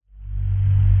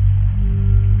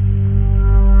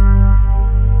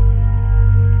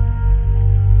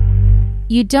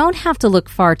you don't have to look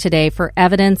far today for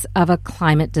evidence of a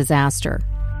climate disaster.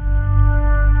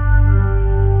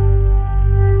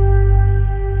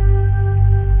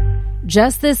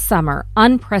 Just this summer,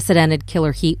 unprecedented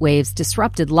killer heat waves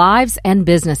disrupted lives and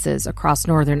businesses across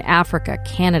northern Africa,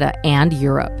 Canada, and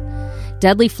Europe.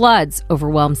 Deadly floods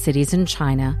overwhelmed cities in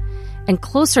China, and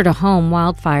closer to home,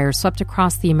 wildfires swept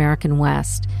across the American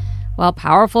West, while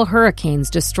powerful hurricanes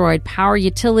destroyed power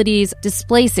utilities,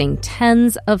 displacing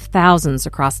tens of thousands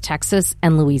across Texas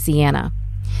and Louisiana.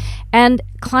 And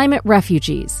climate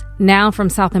refugees, now from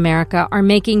South America, are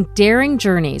making daring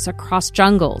journeys across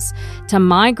jungles to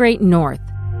migrate north.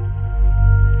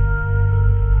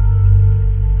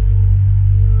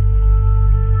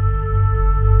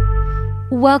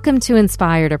 Welcome to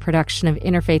Inspired, a production of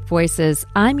Interfaith Voices.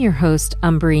 I'm your host,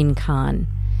 Umbreen Khan.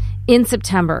 In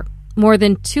September, more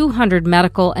than 200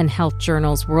 medical and health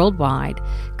journals worldwide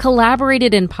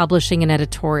collaborated in publishing an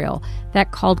editorial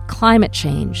that called climate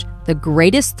change the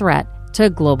greatest threat to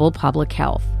global public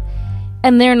health.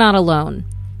 And they're not alone.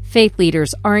 Faith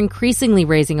leaders are increasingly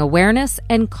raising awareness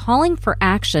and calling for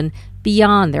action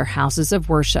beyond their houses of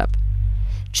worship.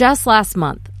 Just last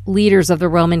month, leaders of the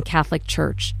Roman Catholic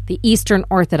Church, the Eastern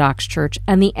Orthodox Church,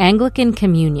 and the Anglican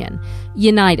Communion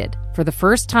united for the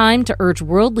first time to urge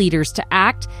world leaders to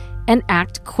act and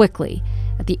act quickly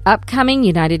at the upcoming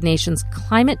United Nations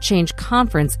Climate Change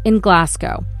Conference in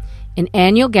Glasgow, an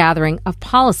annual gathering of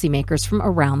policymakers from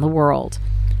around the world.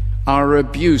 Our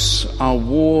abuse, our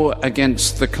war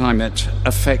against the climate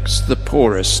affects the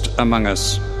poorest among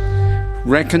us.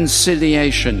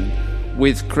 Reconciliation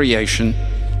with creation,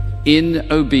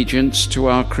 in obedience to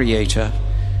our Creator,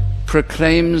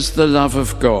 proclaims the love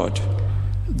of God.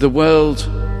 The world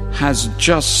has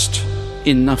just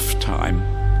enough time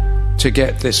to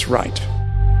get this right.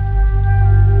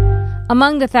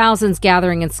 Among the thousands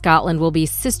gathering in Scotland will be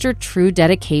Sister True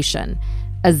Dedication,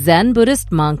 a Zen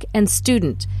Buddhist monk and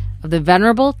student of the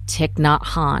Venerable Thich Nhat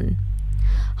Hanh.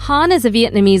 Hanh is a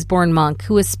Vietnamese-born monk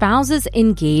who espouses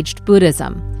engaged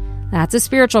Buddhism. That's a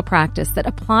spiritual practice that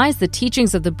applies the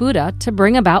teachings of the Buddha to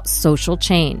bring about social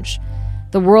change.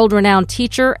 The world-renowned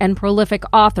teacher and prolific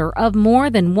author of more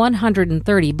than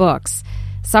 130 books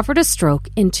suffered a stroke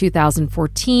in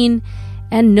 2014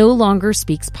 and no longer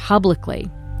speaks publicly.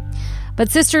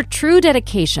 But Sister True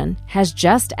Dedication has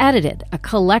just edited a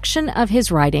collection of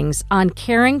his writings on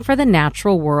caring for the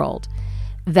natural world.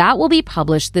 That will be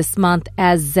published this month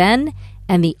as Zen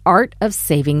and the Art of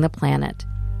Saving the Planet.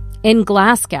 In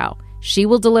Glasgow, she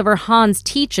will deliver Han's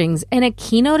teachings in a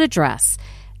keynote address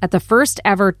at the first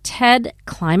ever TED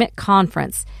Climate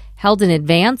Conference held in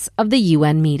advance of the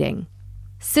UN meeting.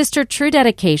 Sister True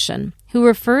Dedication, who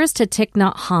refers to Thich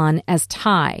Nhat Hanh as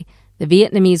Thai, the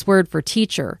Vietnamese word for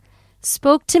teacher,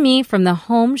 spoke to me from the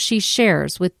home she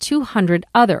shares with 200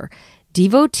 other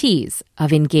devotees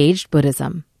of engaged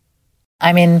Buddhism.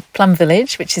 I'm in Plum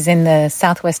Village, which is in the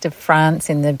southwest of France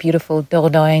in the beautiful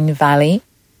Dordogne Valley.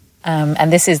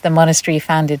 And this is the monastery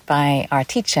founded by our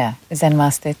teacher, Zen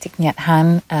Master Thich Nhat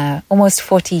Hanh, almost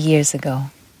 40 years ago.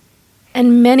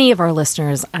 And many of our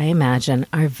listeners, I imagine,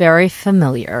 are very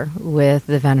familiar with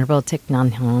the Venerable Thich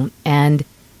Nhat Hanh and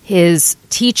his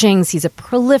teachings. He's a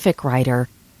prolific writer.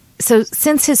 So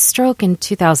since his stroke in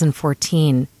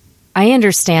 2014, I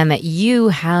understand that you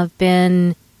have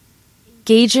been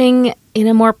engaging in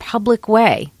a more public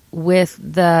way with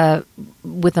the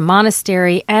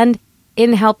monastery and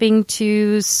in helping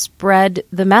to spread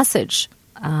the message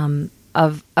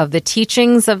of the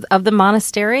teachings of the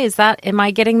monastery. Am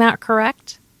I getting that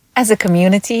correct? As a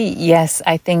community, yes.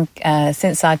 I think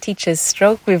since our teacher's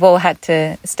stroke, we've all had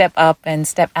to step up and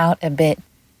step out a bit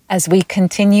as we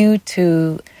continue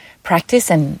to practice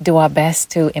and do our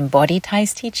best to embody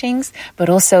Thai's teachings, but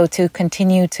also to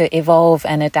continue to evolve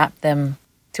and adapt them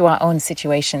to our own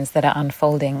situations that are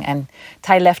unfolding. And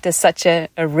Thai left us such a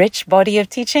rich body of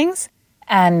teachings,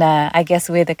 and I guess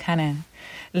we're the kind of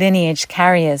lineage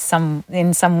carriers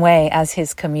in some way as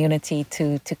his community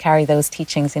to carry those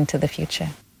teachings into the future.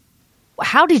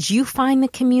 How did you find the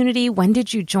community? When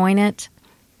did you join it?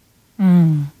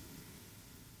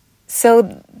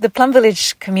 So the Plum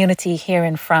Village community here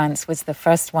in France was the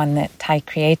first one that Thai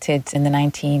created in the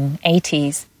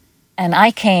 1980s. And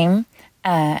I came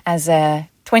as a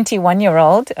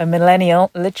 21-year-old, a millennial,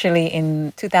 literally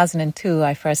in 2002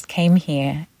 I first came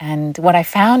here. And what I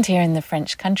found here in the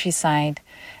French countryside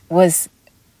was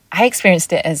I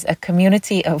experienced it as a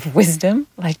community of wisdom,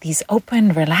 like these open,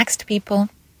 relaxed people.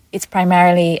 It's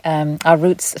primarily,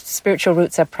 our spiritual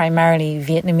roots are primarily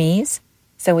Vietnamese.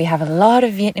 So we have a lot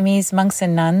of Vietnamese monks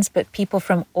and nuns, but people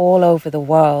from all over the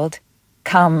world.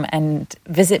 come and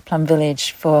visit Plum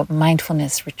Village for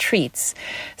mindfulness retreats.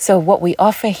 So what we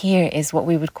offer here is what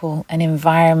we would call an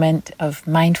environment of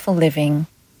mindful living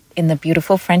in the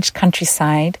beautiful French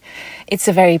countryside. It's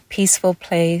a very peaceful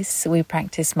place. We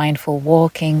practice mindful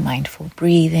walking, mindful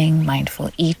breathing,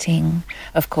 mindful eating,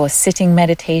 of course, sitting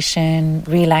meditation,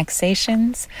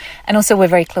 relaxations, and also we're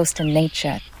very close to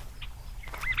nature.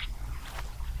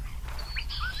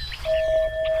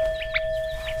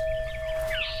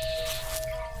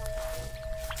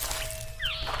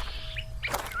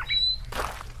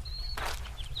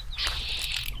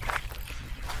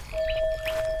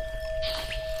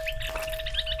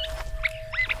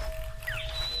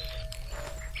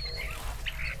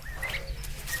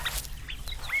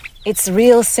 It's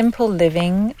real simple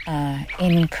living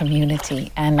in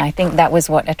community, and I think that was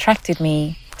what attracted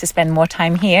me to spend more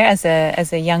time here as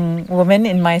a young woman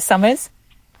in my summers.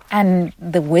 And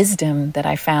the wisdom that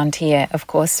I found here, of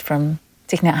course, from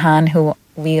Thich Nhat Hanh, who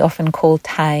we often call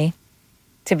Thai,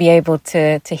 to be able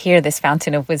to hear this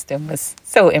fountain of wisdom was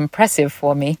so impressive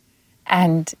for me.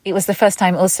 And it was the first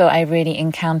time also I really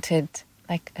encountered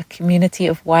like a community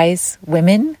of wise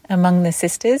women among the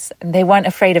sisters. And they weren't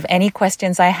afraid of any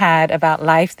questions I had about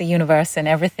life, the universe, and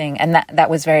everything. And that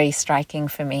was very striking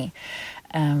for me.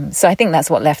 So I think that's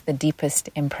what left the deepest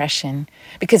impression.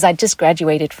 Because I just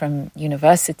graduated from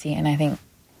university, and I think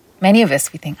many of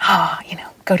us, we think,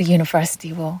 go to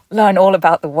university, we'll learn all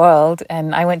about the world.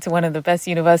 And I went to one of the best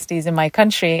universities in my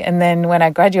country. And then when I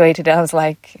graduated, I was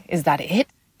like, is that it?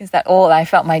 Is that all? I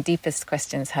felt my deepest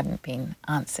questions hadn't been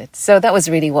answered. So that was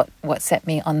really what set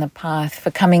me on the path for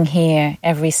coming here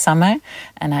every summer.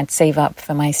 And I'd save up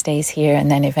for my stays here and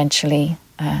then eventually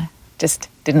just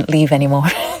didn't leave anymore.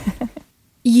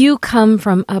 You come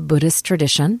from a Buddhist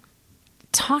tradition.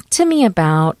 Talk to me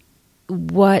about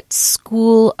what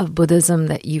school of Buddhism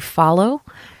that you follow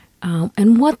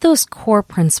and what those core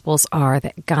principles are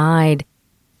that guide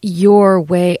your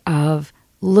way of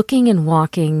looking and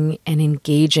walking and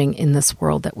engaging in this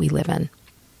world that we live in.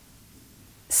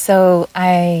 So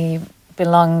I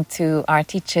belong to our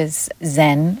teacher's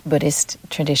Zen Buddhist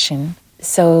tradition.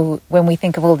 So when we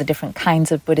think of all the different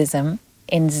kinds of Buddhism,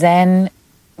 in Zen,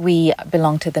 we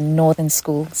belong to the northern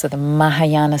school, so the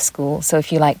Mahayana school. So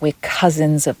if you like, we're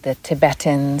cousins of the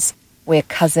Tibetans. We're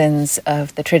cousins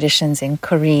of the traditions in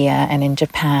Korea and in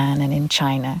Japan and in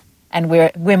China. And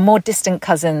we're more distant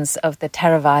cousins of the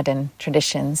Theravadan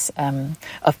traditions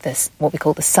of this, what we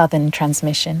call the southern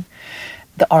transmission,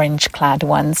 the orange-clad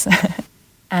ones.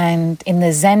 And in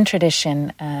the Zen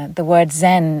tradition, the word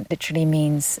Zen literally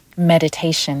means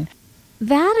meditation.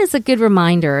 That is a good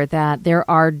reminder that there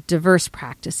are diverse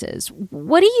practices.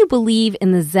 What do you believe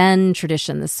in the Zen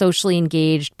tradition, the socially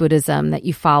engaged Buddhism that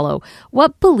you follow?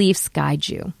 What beliefs guide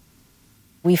you?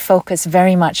 We focus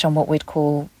very much on what we'd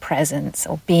call presence,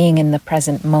 or being in the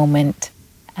present moment,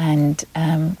 and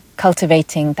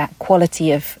cultivating that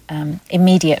quality of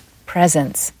immediate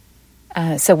presence.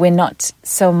 So we're not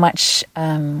so much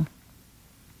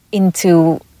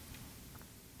into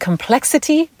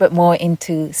complexity, but more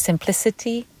into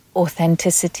simplicity,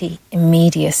 authenticity,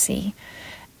 immediacy.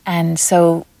 And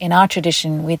so in our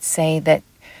tradition, we'd say that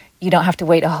you don't have to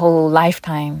wait a whole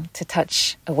lifetime to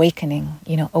touch awakening.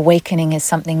 Awakening is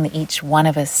something that each one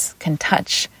of us can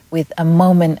touch with a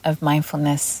moment of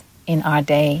mindfulness in our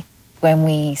day. When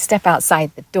we step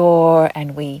outside the door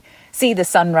and we see the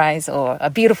sunrise or a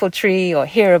beautiful tree or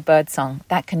hear a bird song,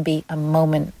 that can be a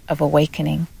moment of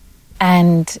awakening.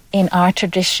 And in our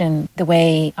tradition, the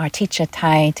way our teacher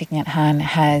Thai Thich Nhat Hanh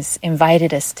has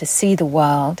invited us to see the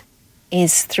world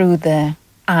is through the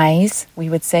eyes, we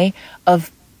would say,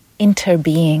 of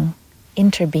interbeing.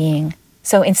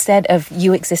 So instead of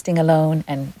you existing alone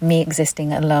and me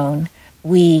existing alone,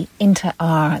 we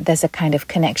inter-are. There's a kind of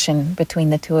connection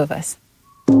between the two of us.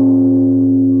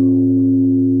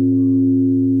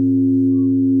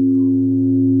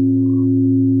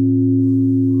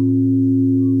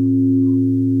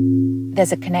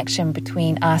 There's a connection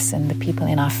between us and the people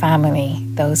in our family,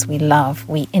 those we love.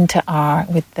 We inter-are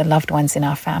with the loved ones in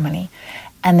our family.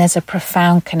 And there's a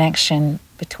profound connection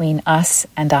between us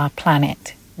and our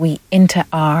planet. We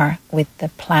inter-are with the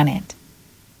planet.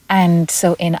 And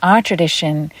so in our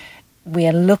tradition, we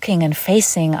are looking and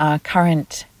facing our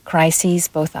current crises,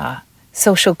 both our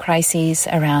social crises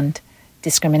around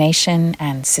discrimination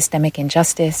and systemic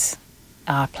injustice,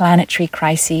 our planetary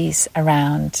crises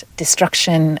around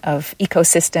destruction of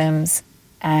ecosystems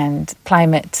and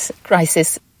climate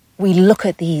crisis. We look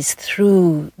at these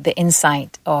through the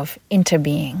insight of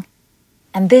interbeing.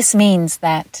 And this means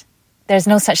that there's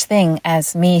no such thing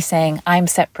as me saying, I'm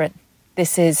separate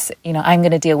This is, I'm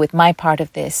going to deal with my part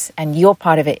of this, and your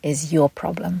part of it is your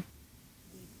problem.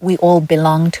 We all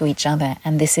belong to each other,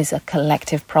 and this is a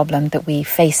collective problem that we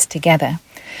face together.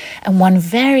 And one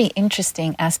very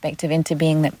interesting aspect of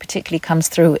interbeing that particularly comes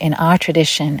through in our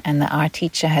tradition and that our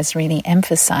teacher has really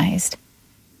emphasized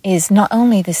is not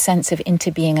only the sense of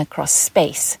interbeing across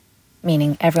space,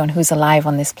 meaning everyone who's alive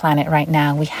on this planet right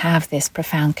now, we have this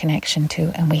profound connection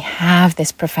to, and we have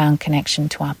this profound connection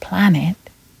to our planet.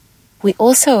 We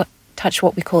also touch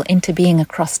what we call interbeing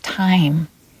across time,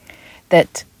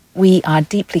 that we are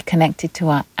deeply connected to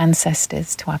our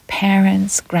ancestors, to our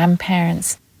parents,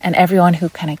 grandparents, and everyone who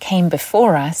kind of came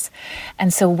before us.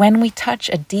 And so when we touch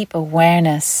a deep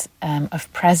awareness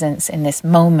of presence in this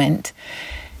moment,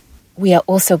 we are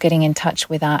also getting in touch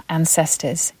with our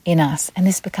ancestors in us. And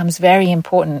this becomes very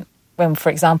important when, for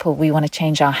example, we want to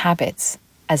change our habits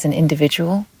as an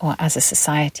individual or as a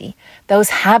society. Those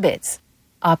habits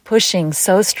are pushing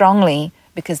so strongly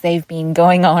because they've been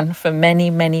going on for many,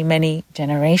 many, many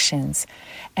generations.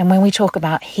 And when we talk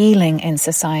about healing in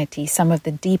society, some of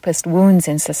the deepest wounds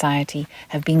in society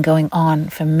have been going on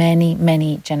for many,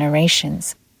 many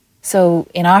generations. So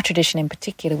in our tradition in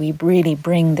particular, we really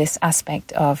bring this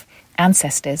aspect of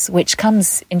ancestors, which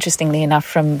comes, interestingly enough,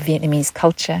 from Vietnamese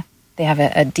culture. They have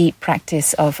a deep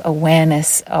practice of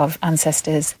awareness of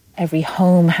ancestors. Every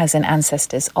home has an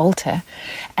ancestor's altar,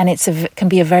 and can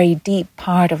be a very deep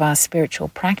part of our spiritual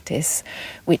practice,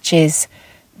 which is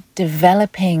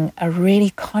developing a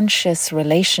really conscious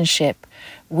relationship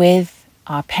with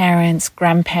our parents,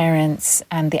 grandparents,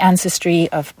 and the ancestry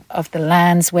of the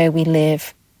lands where we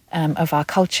live, of our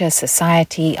culture,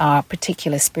 society, our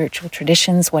particular spiritual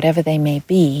traditions, whatever they may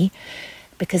be,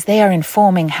 because they are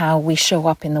informing how we show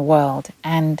up in the world.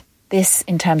 And this,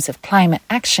 in terms of climate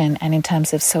action and in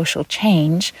terms of social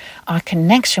change, our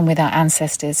connection with our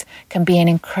ancestors can be an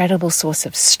incredible source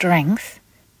of strength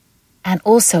and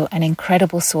also an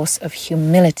incredible source of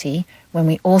humility when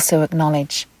we also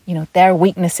acknowledge, their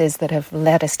weaknesses that have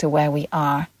led us to where we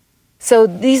are. So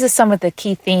these are some of the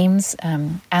key themes,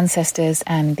 ancestors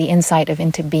and the insight of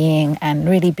interbeing and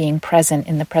really being present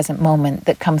in the present moment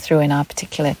that come through in our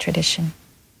particular tradition.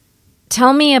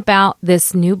 Tell me about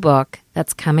this new book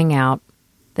that's coming out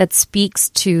that speaks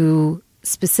to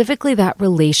specifically that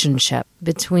relationship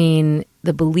between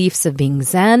the beliefs of being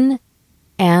Zen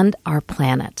and our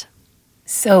planet.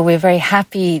 So we're very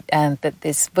happy that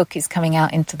this book is coming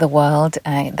out into the world.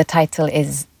 The title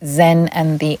is Zen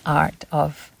and the Art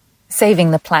of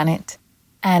Saving the Planet.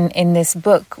 And in this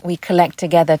book, we collect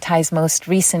together Thay's most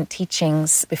recent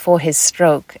teachings before his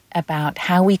stroke about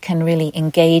how we can really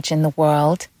engage in the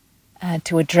world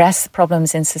to address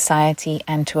problems in society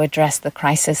and to address the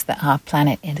crisis that our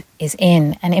planet is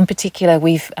in. And in particular,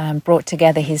 we've brought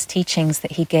together his teachings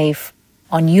that he gave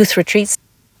on youth retreats.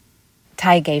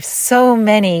 Thay gave so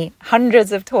many,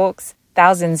 hundreds of talks,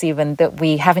 thousands even, that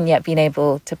we haven't yet been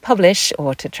able to publish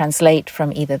or to translate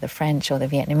from either the French or the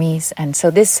Vietnamese. And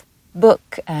so this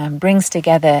book brings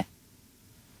together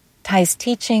Thay's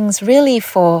teachings really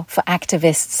for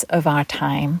activists of our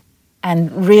time,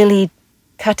 and really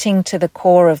cutting to the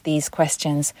core of these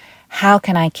questions. How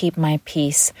can I keep my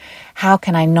peace? How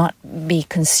can I not be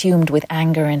consumed with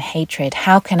anger and hatred?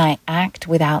 How can I act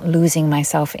without losing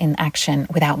myself in action,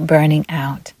 without burning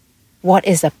out? What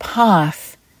is a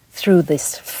path through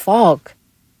this fog?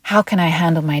 How can I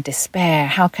handle my despair?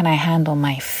 How can I handle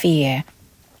my fear?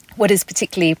 What is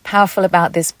particularly powerful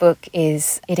about this book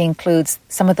is it includes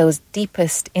some of those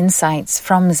deepest insights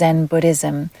from Zen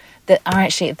Buddhism that are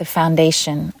actually at the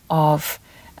foundation of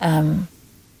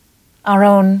our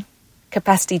own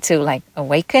capacity to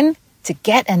awaken, to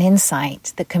get an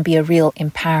insight that can be a real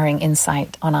empowering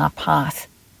insight on our path.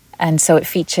 And so it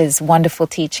features wonderful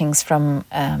teachings from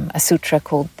a sutra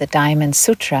called the Diamond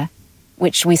Sutra,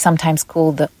 which we sometimes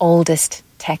call the oldest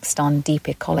text on deep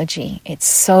ecology. It's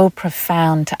so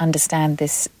profound to understand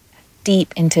this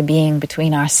deep interbeing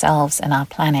between ourselves and our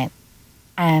planet.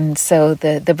 And so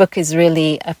the book is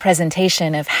really a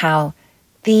presentation of how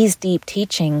these deep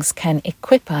teachings can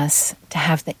equip us to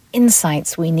have the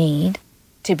insights we need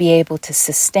to be able to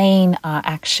sustain our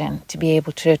action, to be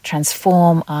able to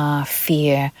transform our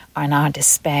fear and our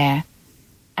despair.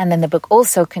 And then the book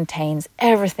also contains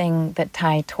everything that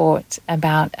Thay taught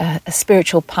about a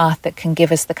spiritual path that can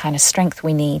give us the kind of strength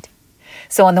we need.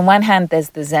 So on the one hand, there's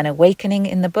the Zen awakening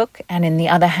in the book, and in the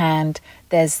other hand,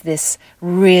 there's this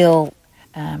real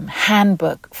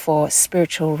handbook for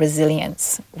spiritual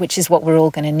resilience, which is what we're all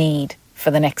going to need for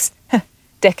the next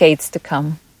decades to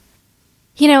come.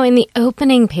 In the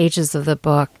opening pages of the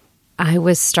book, I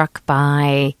was struck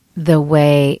by the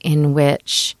way in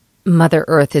which Mother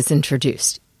Earth is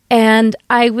introduced. And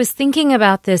I was thinking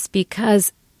about this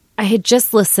because I had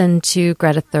just listened to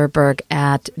Greta Thunberg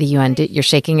at the UN. You're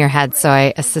shaking your head, so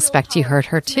I suspect you heard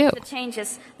her too. The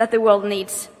changes that the world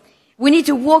needs. We need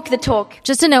to walk the talk.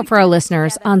 Just a note for our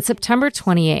listeners, on September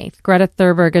 28th, Greta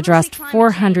Thunberg addressed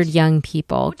 400 young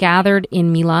people gathered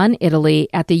in Milan, Italy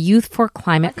at the Youth for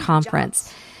Climate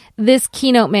conference. This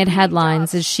keynote made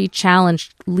headlines as she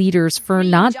challenged leaders for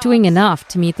not doing enough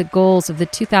to meet the goals of the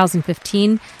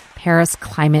 2015 Paris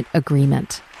Climate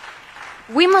Agreement.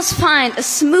 We must find a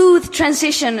smooth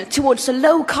transition towards a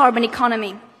low-carbon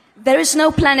economy. There is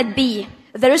no planet B.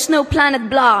 There is no planet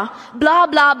blah, blah,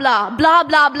 blah, blah, blah,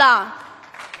 blah, blah.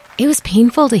 It was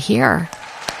painful to hear.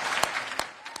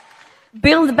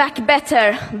 Build back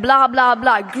better, blah, blah,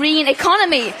 blah. Green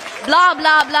economy, blah,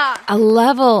 blah, blah. A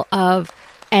level of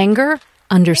anger,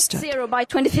 understood. Net zero by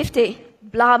 2050,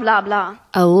 blah, blah, blah.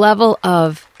 A level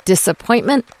of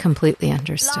disappointment, completely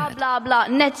understood. Blah, blah, blah.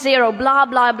 Net zero, blah,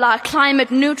 blah, blah.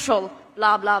 Climate neutral,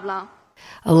 blah, blah, blah.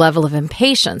 A level of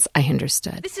impatience, I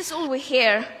understood. This is all we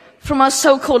hear from our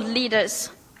so-called leaders.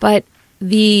 But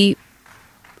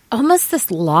almost this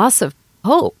loss of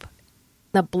hope,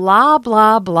 the blah,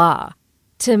 blah, blah,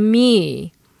 to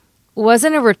me,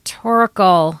 wasn't a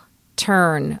rhetorical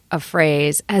turn of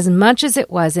phrase as much as it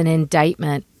was an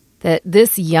indictment that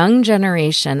this young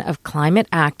generation of climate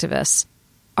activists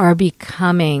are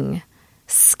becoming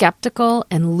skeptical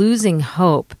and losing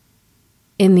hope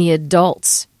in the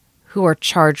adults who are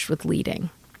charged with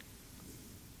leading.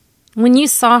 When you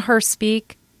saw her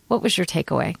speak, what was your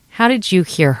takeaway? How did you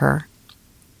hear her?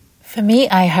 For me,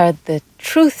 I heard the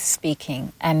truth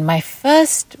speaking, and my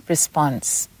first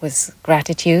response was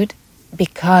gratitude,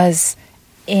 because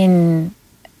in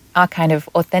our kind of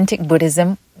authentic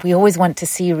Buddhism, we always want to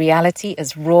see reality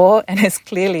as raw and as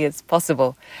clearly as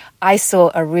possible. I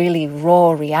saw a really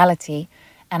raw reality,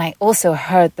 and I also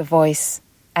heard the voice,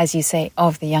 as you say,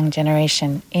 of the young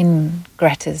generation in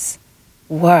Greta's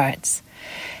words.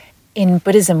 In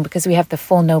Buddhism, because we have the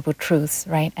Four Noble Truths,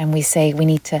 right? And we say we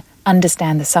need to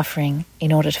understand the suffering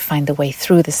in order to find the way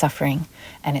through the suffering.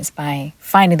 And it's by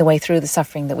finding the way through the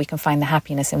suffering that we can find the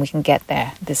happiness and we can get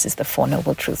there. This is the Four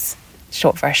Noble Truths,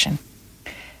 short version.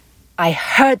 I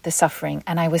heard the suffering,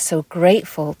 and I was so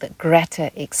grateful that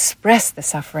Greta expressed the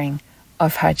suffering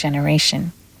of her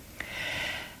generation.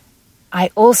 I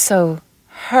also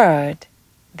heard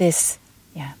the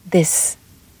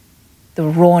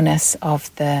rawness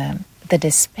of the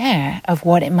despair of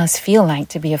what it must feel like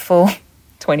to be a full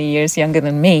 20 years younger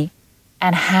than me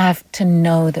and have to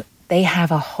know that they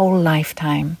have a whole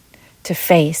lifetime to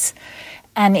face.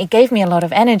 And it gave me a lot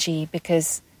of energy,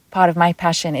 because part of my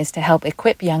passion is to help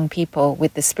equip young people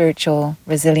with the spiritual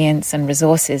resilience and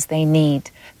resources they need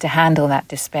to handle that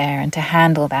despair and to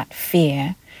handle that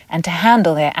fear and to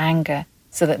handle their anger,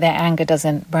 so that their anger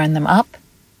doesn't burn them up,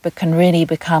 but can really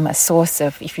become a source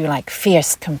of, if you like,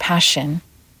 fierce compassion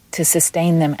to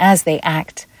sustain them as they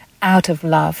act out of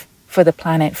love for the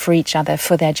planet, for each other,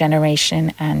 for their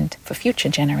generation, and for future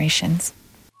generations.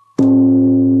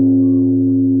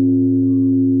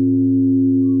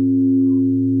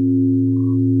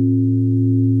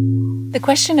 The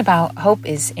question about hope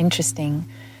is interesting.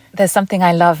 There's something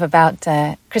I love about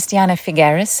Christiana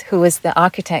Figueres, who was the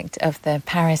architect of the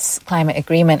Paris Climate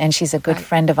Agreement, and she's a good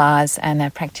friend of ours and a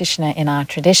practitioner in our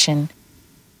tradition.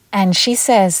 And she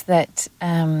says that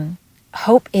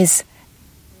hope is,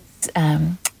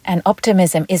 and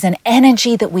optimism is an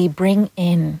energy that we bring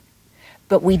in,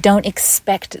 but we don't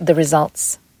expect the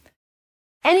results.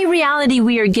 Any reality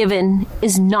we are given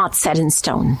is not set in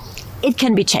stone. It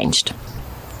can be changed.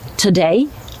 Today,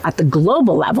 at the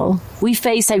global level, we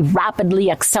face a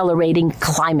rapidly accelerating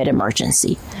climate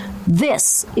emergency.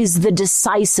 This is the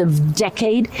decisive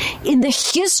decade in the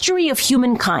history of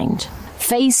humankind,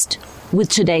 faced with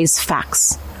today's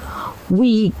facts.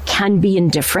 We can be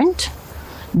indifferent,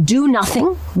 do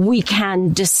nothing, we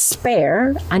can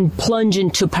despair and plunge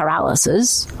into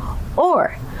paralysis,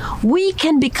 or we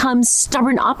can become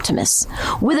stubborn optimists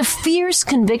with a fierce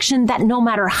conviction that no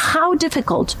matter how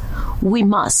difficult, we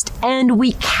must and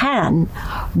we can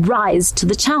rise to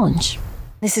the challenge.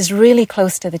 This is really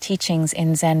close to the teachings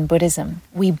in Zen Buddhism.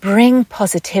 We bring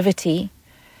positivity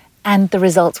and the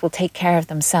results will take care of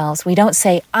themselves. We don't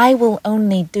say, I will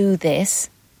only do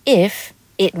this if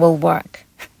it will work.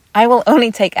 I will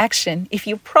only take action if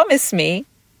you promise me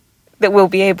that we'll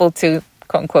be able to,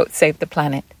 quote unquote, save the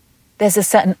planet. There's a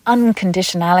certain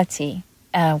unconditionality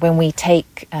when we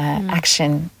take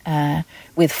action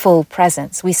with full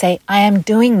presence. We say, I am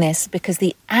doing this because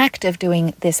the act of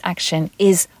doing this action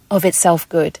is of itself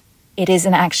good. it is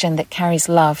an action that carries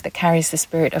love, that carries the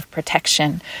spirit of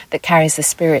protection, that carries the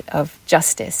spirit of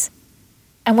justice.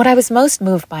 And what I was most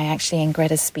moved by actually in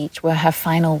Greta's speech were her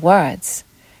final words.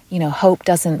 You know, hope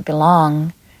doesn't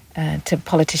belong to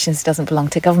politicians, doesn't belong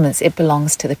to governments, it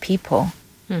belongs to the people.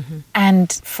 Mm-hmm.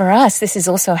 And for us, this is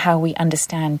also how we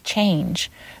understand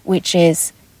change, which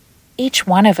is each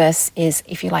one of us is,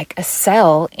 if you like, a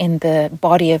cell in the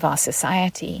body of our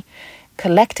society.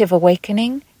 Collective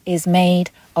awakening is made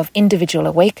of individual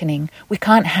awakening. We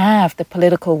can't have the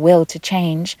political will to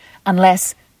change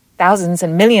unless thousands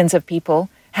and millions of people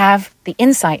have the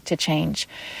insight to change.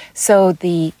 So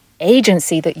the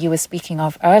agency that you were speaking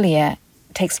of earlier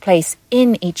takes place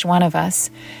in each one of us,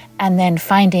 and then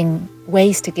finding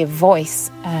ways to give voice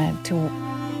to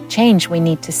change we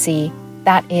need to see.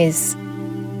 That is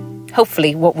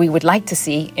hopefully what we would like to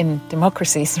see in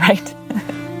democracies, right?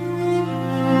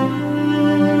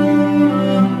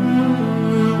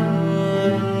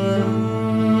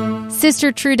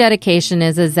 Sister True Dedication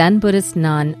is a Zen Buddhist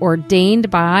nun ordained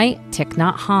by Thich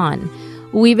Nhat Hanh.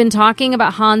 We've been talking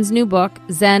about Han's new book,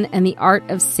 Zen and the Art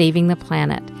of Saving the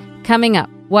Planet. Coming up,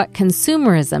 what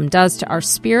consumerism does to our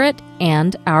spirit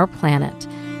and our planet.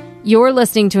 You're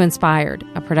listening to Inspired,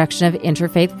 a production of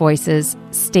Interfaith Voices.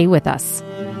 Stay with us.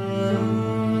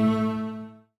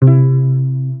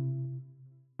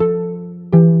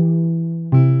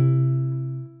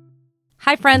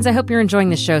 Hi, friends. I hope you're enjoying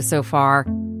the show so far.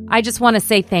 I just want to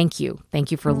say thank you.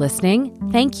 Thank you for listening.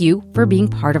 Thank you for being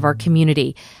part of our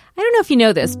community. I don't know if you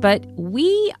know this, but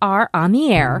we are on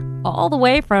the air all the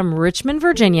way from Richmond,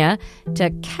 Virginia to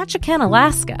Ketchikan,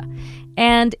 Alaska,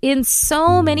 and in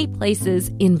so many places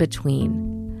in between.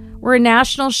 We're a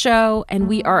national show, and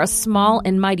we are a small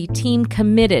and mighty team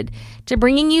committed to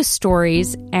bringing you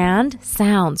stories and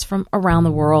sounds from around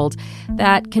the world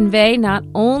that convey not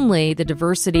only the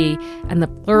diversity and the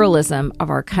pluralism of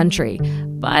our country,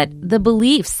 but the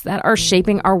beliefs that are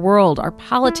shaping our world, our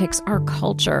politics, our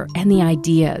culture, and the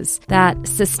ideas that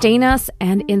sustain us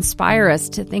and inspire us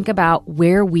to think about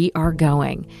where we are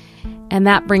going. And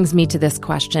that brings me to this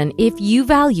question. If you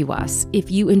value us,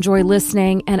 if you enjoy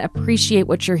listening and appreciate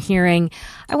what you're hearing,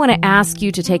 I want to ask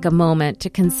you to take a moment to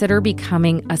consider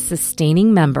becoming a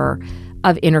sustaining member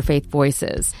of Interfaith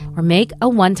Voices, or make a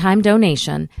one-time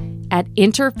donation at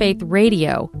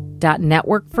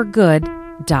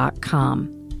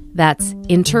interfaithradio.networkforgood.com. That's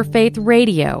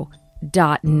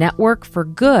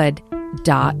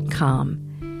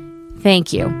interfaithradio.networkforgood.com.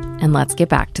 Thank you, and let's get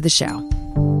back to the show.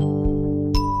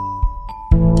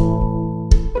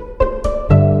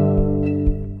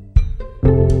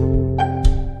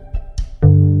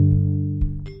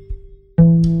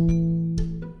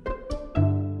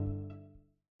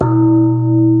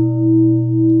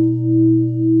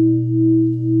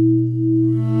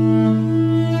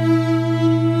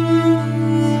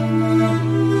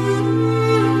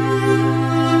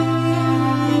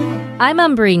 I'm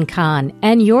Umbreen Khan,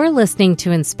 and you're listening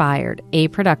to Inspired, a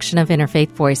production of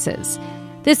Interfaith Voices.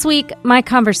 This week, my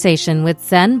conversation with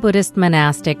Zen Buddhist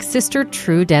monastic Sister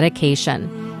True Dedication.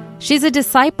 She's a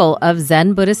disciple of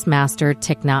Zen Buddhist master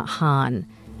Thich Nhat Hanh.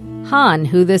 Han,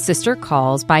 who the sister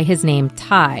calls by his name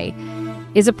Tai,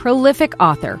 is a prolific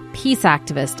author, peace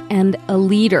activist, and a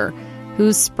leader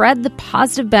who's spread the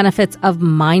positive benefits of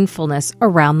mindfulness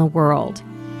around the world.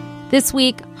 This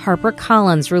week,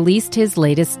 HarperCollins released his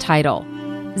latest title,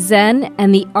 Zen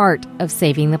and the Art of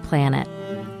Saving the Planet.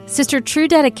 Sister True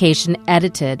Dedication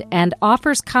edited and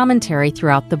offers commentary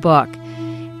throughout the book.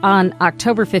 On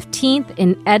October 15th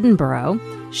in Edinburgh,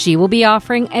 she will be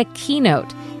offering a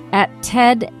keynote at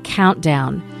TED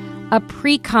Countdown, a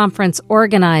pre-conference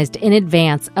organized in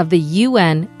advance of the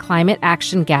UN Climate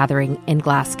Action Gathering in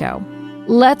Glasgow.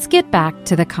 Let's get back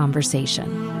to the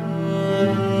conversation.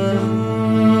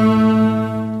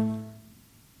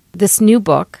 This new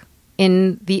book,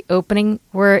 in the opening,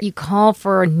 where you call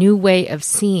for a new way of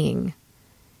seeing,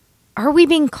 are we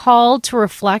being called to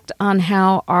reflect on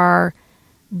how our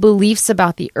beliefs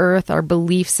about the earth, our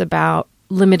beliefs about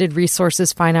limited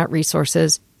resources, finite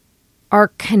resources, are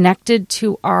connected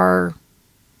to our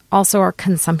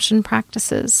consumption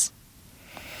practices?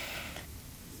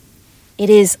 It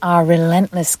is our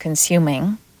relentless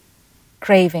consuming,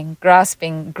 craving,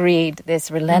 grasping, greed, this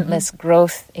relentless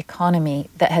growth economy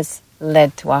that has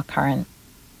led to our current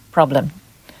problem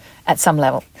at some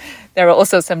level. There are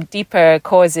also some deeper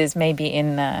causes maybe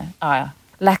in our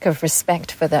lack of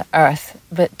respect for the earth,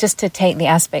 but just to take the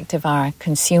aspect of our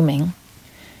consuming,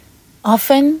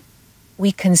 often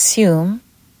we consume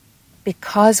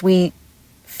because we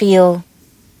feel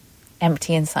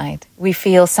empty inside. We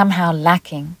feel somehow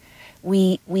lacking.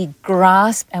 we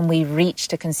grasp and we reach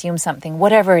to consume something,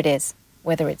 whatever it is,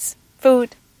 whether it's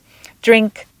food,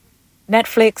 drink,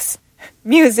 Netflix,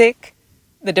 music,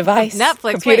 the device,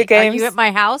 Netflix, computer games. Are you at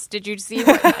my house? Did you see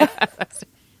what?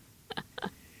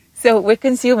 So we're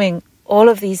consuming all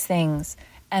of these things,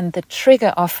 and the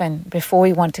trigger often before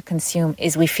we want to consume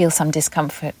is we feel some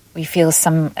discomfort. We feel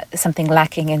something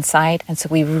lacking inside, and so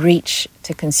we reach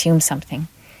to consume something.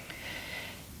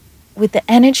 With the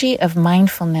energy of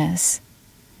mindfulness,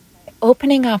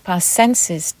 opening up our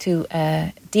senses to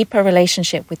a deeper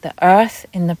relationship with the earth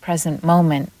in the present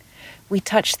moment, we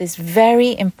touch this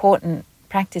very important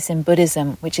practice in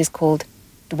Buddhism, which is called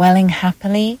dwelling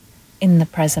happily in the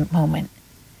present moment.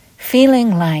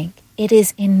 Feeling like it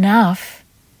is enough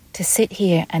to sit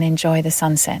here and enjoy the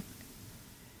sunset.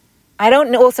 I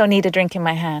don't also need a drink in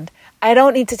my hand. I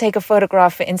don't need to take a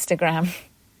photograph for Instagram.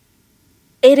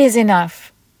 It is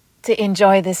enough to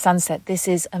enjoy this sunset. This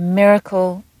is a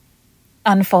miracle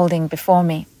unfolding before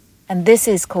me. And this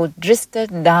is called Drista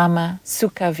Dhamma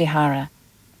Sukha Vihara,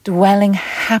 dwelling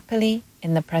happily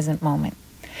in the present moment.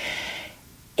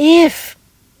 If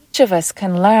each of us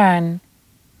can learn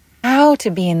how to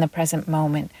be in the present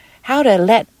moment, how to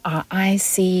let our eyes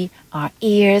see, our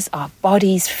ears, our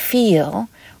bodies feel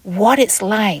what it's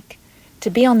like to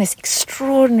be on this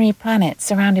extraordinary planet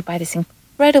surrounded by this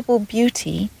incredible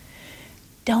beauty,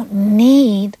 don't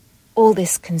need all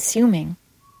this consuming.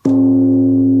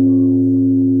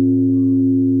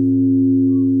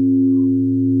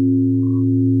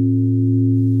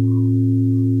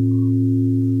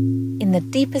 In the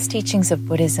deepest teachings of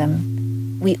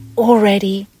Buddhism, we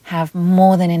already have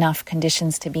more than enough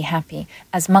conditions to be happy.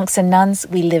 As monks and nuns,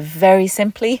 we live very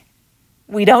simply.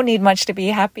 We don't need much to be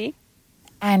happy.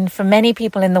 And for many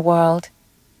people in the world,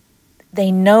 they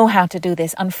know how to do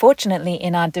this. Unfortunately,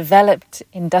 in our developed,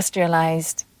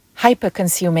 industrialized,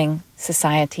 hyper-consuming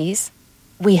societies,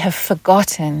 we have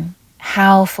forgotten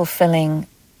how fulfilling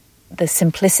the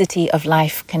simplicity of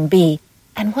life can be.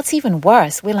 And what's even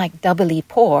worse, we're like doubly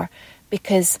poor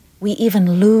because we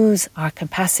even lose our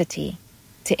capacity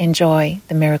to enjoy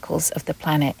the miracles of the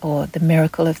planet or the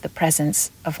miracle of the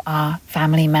presence of our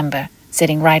family member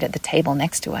sitting right at the table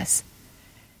next to us.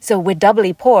 So we're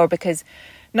doubly poor because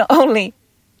not only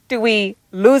do we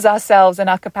lose ourselves and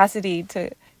our capacity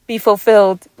to be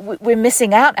fulfilled, we're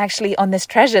missing out actually on this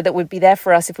treasure that would be there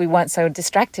for us if we weren't so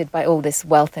distracted by all this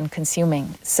wealth and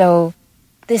consuming. So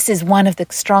this is one of the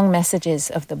strong messages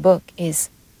of the book is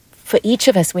for each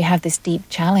of us we have this deep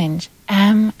challenge.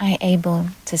 Am I able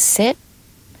to sit,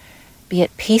 be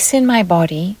at peace in my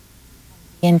body,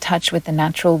 in touch with the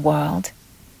natural world?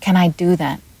 Can I do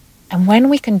that? And when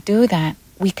we can do that,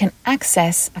 we can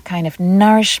access a kind of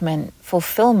nourishment,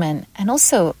 fulfillment, and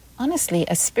also, honestly,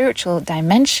 a spiritual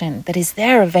dimension that is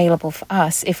there available for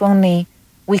us if only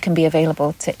we can be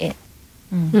available to it.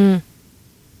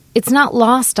 It's not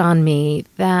lost on me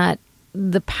that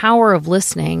the power of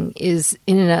listening is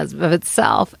in and of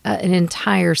itself an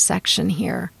entire section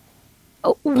here.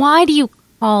 Why do you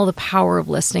call the power of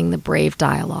listening the brave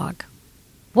dialogue?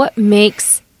 What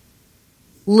makes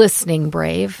listening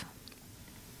brave?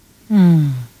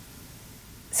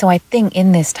 So I think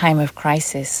in this time of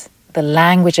crisis, the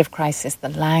language of crisis, the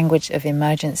language of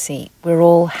emergency, we're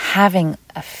all having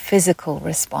a physical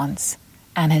response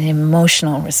and an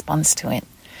emotional response to it.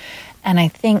 And I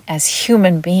think as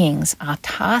human beings, our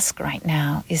task right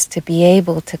now is to be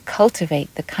able to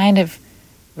cultivate the kind of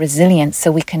resilience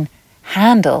so we can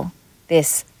handle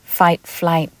this fight,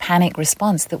 flight, panic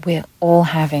response that we're all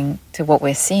having to what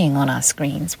we're seeing on our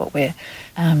screens, what we're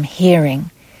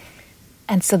hearing.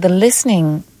 And so the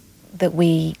listening that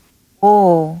we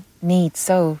all need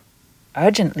so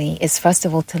urgently is, first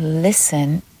of all, to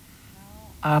listen.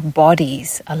 Our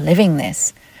bodies are living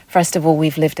this. First of all,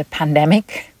 we've lived a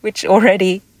pandemic, which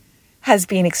already has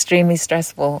been extremely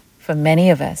stressful for many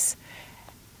of us.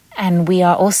 And we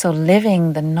are also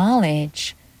living the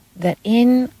knowledge that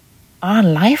in our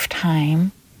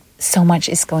lifetime, so much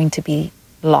is going to be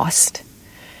lost.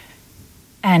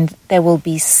 And there will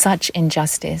be such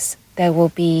injustice. There will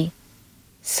be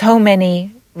so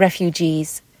many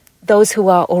refugees. Those who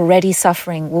are already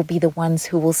suffering will be the ones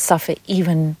who will suffer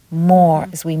even more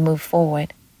as we move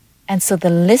forward. And so the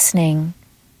listening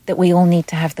that we all need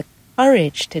to have the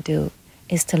courage to do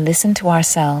is to listen to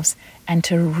ourselves and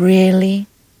to really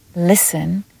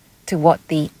listen to what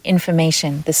the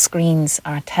information, the screens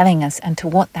are telling us and to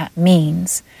what that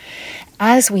means.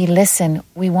 As we listen,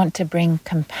 we want to bring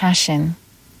compassion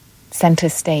center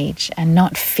stage and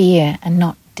not fear and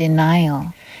not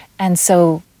denial. And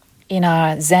so in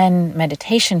our Zen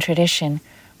meditation tradition,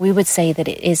 we would say that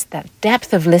it is that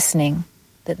depth of listening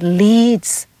that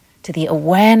leads to the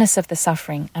awareness of the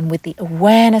suffering. And with the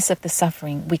awareness of the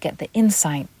suffering, we get the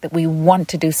insight that we want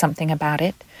to do something about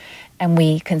it, and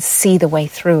we can see the way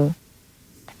through.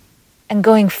 And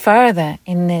going further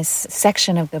in this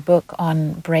section of the book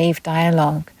on brave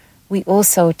dialogue, we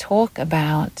also talk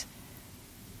about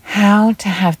how to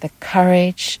have the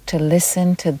courage to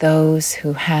listen to those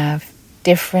who have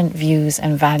different views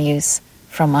and values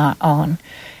from our own.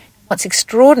 What's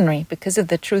extraordinary, because of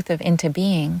the truth of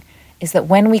interbeing, is that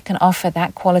when we can offer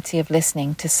that quality of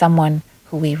listening to someone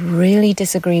who we really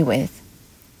disagree with,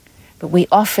 but we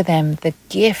offer them the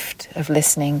gift of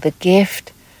listening, the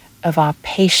gift of our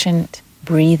patient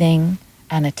breathing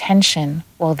and attention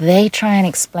while they try and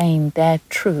explain their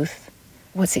truth,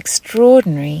 what's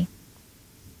extraordinary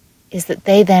is that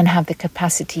they then have the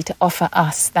capacity to offer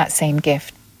us that same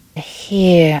gift, to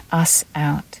hear us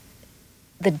out.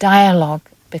 The dialogue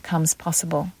becomes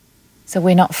possible. So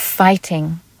we're not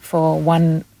fighting for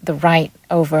the right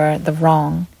over the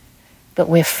wrong, but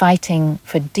we're fighting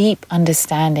for deep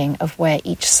understanding of where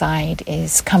each side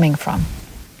is coming from.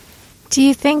 Do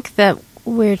you think that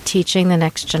we're teaching the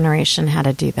next generation how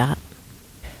to do that?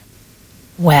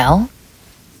 Well,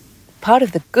 part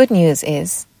of the good news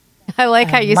is... I like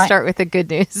how you start with the good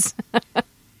news.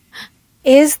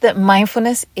 is that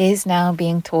mindfulness is now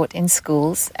being taught in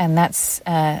schools, and that's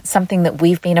something that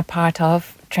we've been a part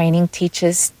of, training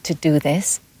teachers to do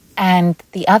this. And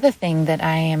the other thing that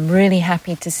I am really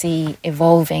happy to see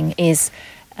evolving is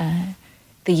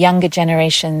the younger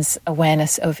generation's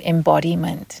awareness of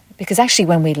embodiment. Because actually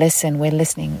when we listen, we're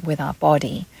listening with our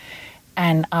body.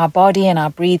 And our body and our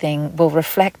breathing will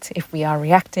reflect if we are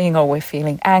reacting or we're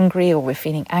feeling angry or we're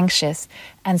feeling anxious.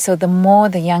 And so the more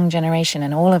the young generation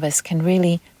and all of us can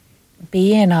really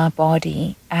be in our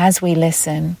body as we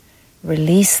listen,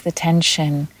 release the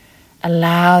tension,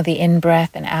 allow the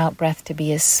in-breath and out-breath to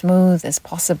be as smooth as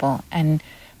possible, and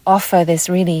offer this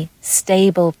really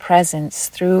stable presence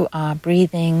through our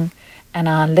breathing and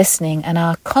our listening and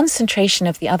our concentration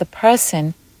of the other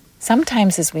person.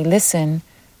 Sometimes as we listen,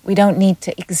 we don't need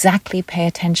to exactly pay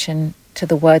attention to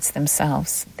the words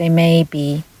themselves. They may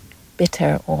be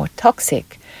bitter or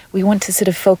toxic. We want to sort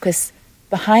of focus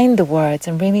behind the words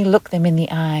and really look them in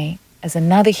the eye as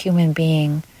another human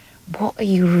being. What are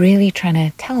you really trying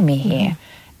to tell me here?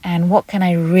 And what can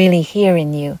I really hear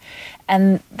in you?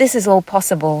 And this is all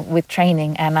possible with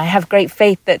training, and I have great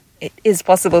faith that it is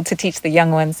possible to teach the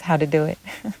young ones how to do it.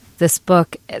 This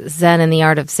book, Zen and the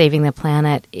Art of Saving the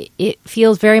Planet, it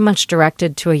feels very much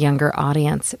directed to a younger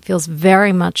audience. It feels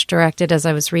very much directed, as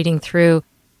I was reading through,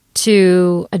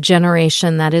 to a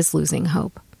generation that is losing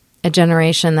hope, a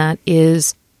generation that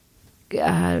is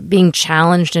being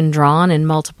challenged and drawn in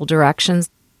multiple directions.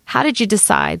 How did you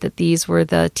decide that these were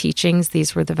the teachings,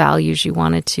 these were the values you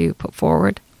wanted to put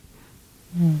forward?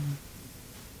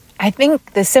 I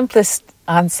think the simplest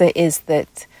answer is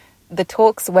that the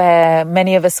talks where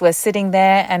many of us were sitting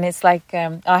there and it's like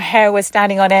our hair was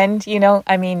standing on end,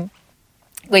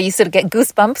 where you sort of get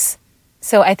goosebumps.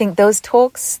 So I think those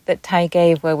talks that Thay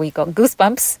gave where we got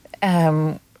goosebumps,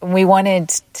 we wanted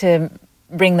to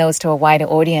bring those to a wider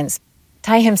audience.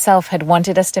 Thay himself had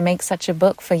wanted us to make such a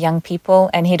book for young people,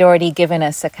 and he'd already given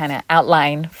us a kind of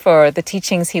outline for the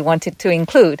teachings he wanted to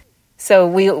include. So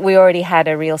we already had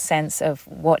a real sense of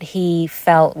what he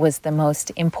felt was the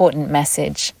most important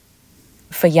message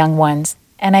for young ones.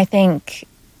 And I think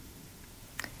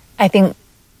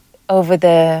over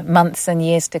the months and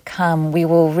years to come, we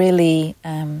will really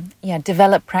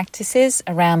develop practices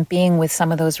around being with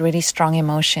some of those really strong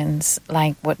emotions,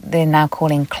 like what they're now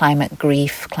calling climate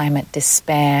grief, climate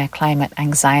despair, climate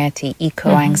anxiety,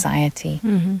 eco-anxiety.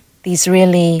 Mm-hmm. These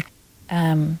really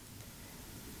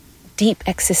deep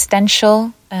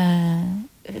existential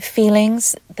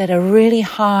feelings that are really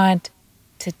hard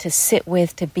to sit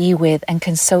with, to be with, and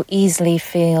can so easily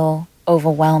feel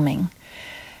overwhelming.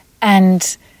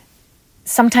 And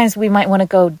sometimes we might want to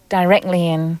go directly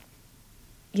and,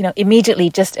 immediately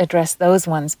just address those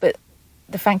ones. But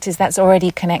the fact is that's already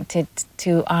connected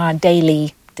to our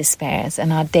daily despairs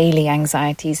and our daily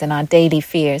anxieties and our daily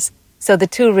fears. So the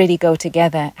two really go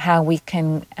together, how we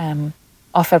can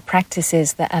offer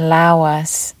practices that allow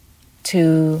us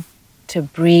to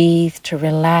breathe, to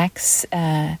relax,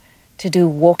 to do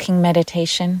walking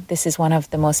meditation. This is one of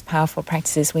the most powerful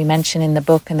practices we mention in the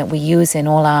book and that we use in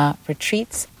all our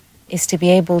retreats, is to be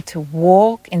able to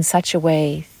walk in such a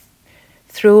way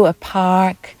through a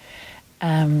park,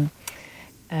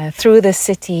 through the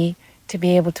city, to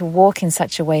be able to walk in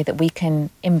such a way that we can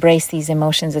embrace these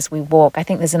emotions as we walk. I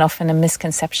think there's often a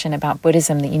misconception about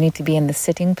Buddhism that you need to be in the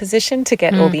sitting position to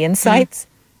get all the insights.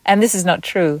 And this is not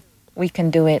true. We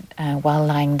can do it while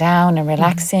lying down and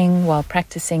relaxing, while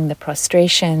practicing the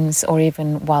prostrations, or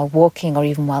even while walking, or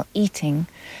even while eating.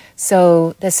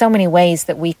 So there's so many ways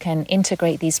that we can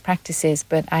integrate these practices,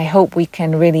 but I hope we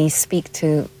can really speak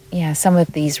to some of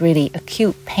these really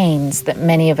acute pains that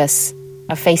many of us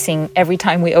are facing every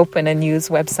time we open a news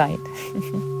website.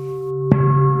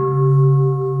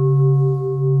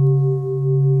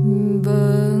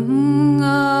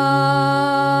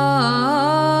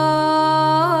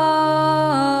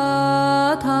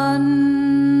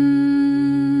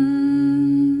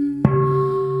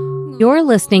 You're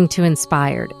listening to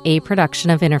Inspired, a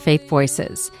production of Interfaith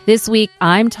Voices. This week,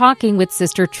 I'm talking with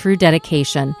Sister True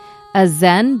Dedication, a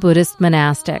Zen Buddhist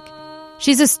monastic.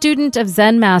 She's a student of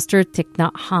Zen master Thich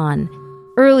Nhat Hanh.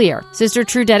 Earlier, Sister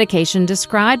True Dedication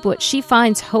described what she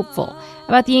finds hopeful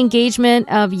about the engagement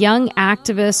of young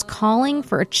activists calling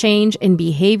for a change in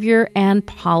behavior and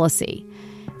policy.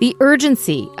 The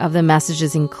urgency of the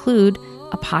messages include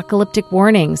apocalyptic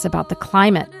warnings about the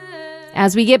climate.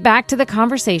 As we get back to the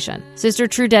conversation, Sister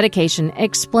True Dedication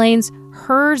explains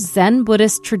her Zen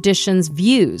Buddhist tradition's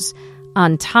views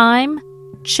on time,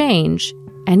 change,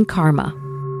 and karma.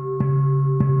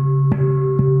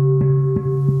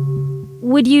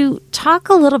 Would you talk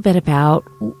a little bit about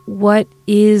what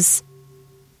is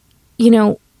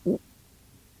the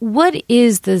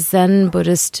Zen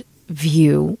Buddhist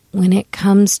view when it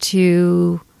comes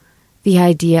to the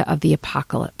idea of the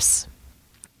apocalypse?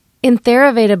 In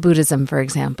Theravada Buddhism, for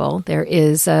example, there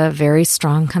is a very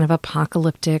strong kind of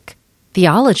apocalyptic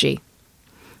theology.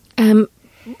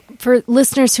 For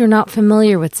listeners who are not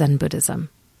familiar with Zen Buddhism,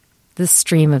 this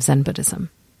stream of Zen Buddhism,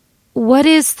 what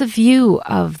is the view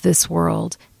of this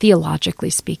world, theologically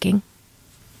speaking?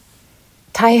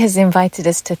 Thay has invited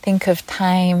us to think of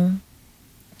time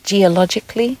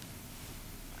geologically,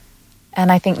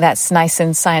 and I think that's nice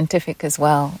and scientific as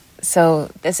well. So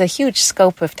there's a huge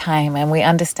scope of time, and we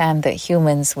understand that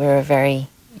humans, we're a very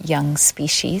young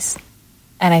species.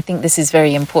 And I think this is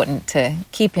very important to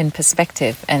keep in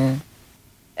perspective. And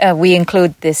we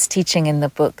include this teaching in the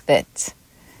book that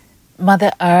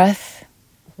Mother Earth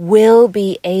will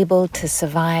be able to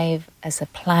survive as a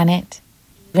planet,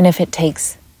 even if it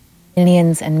takes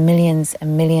millions and millions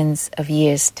and millions of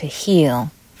years to heal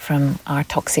from our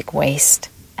toxic waste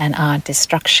and our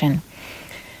destruction.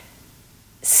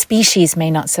 Species may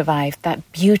not survive.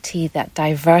 That beauty, that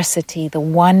diversity, the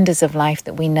wonders of life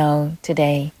that we know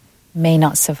today may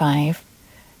not survive.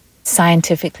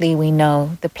 Scientifically, we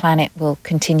know the planet will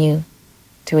continue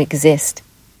to exist.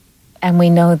 And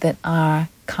we know that our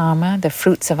karma, the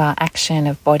fruits of our action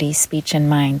of body, speech, and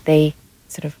mind, they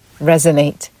sort of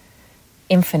resonate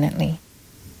infinitely.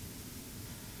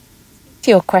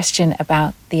 To your question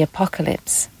about the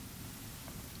apocalypse,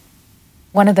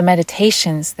 one of the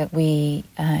meditations that we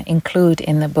include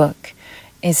in the book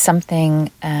is something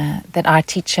that our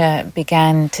teacher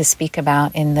began to speak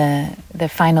about in the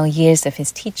final years of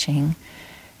his teaching.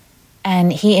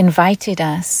 And he invited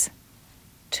us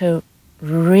to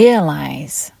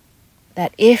realize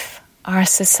that if our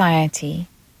society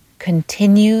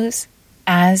continues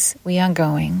as we are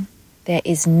going, there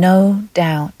is no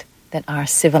doubt that our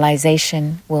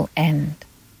civilization will end.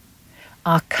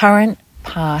 Our current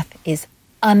path is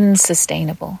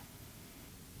unsustainable.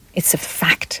 It's a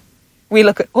fact. We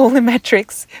look at all the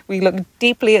metrics. We look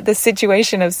deeply at the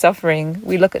situation of suffering.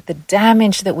 We look at the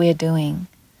damage that we're doing.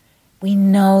 We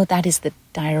know that is the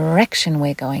direction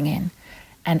we're going in.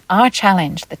 And our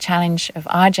challenge, the challenge of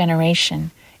our generation,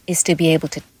 is to be able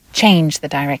to change the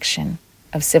direction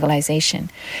of civilization.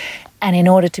 And in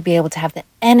order to be able to have the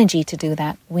energy to do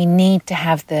that, we need to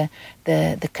have the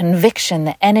conviction,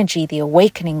 the energy, the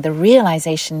awakening, the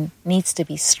realization needs to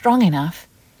be strong enough.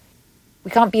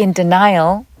 We can't be in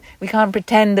denial. We can't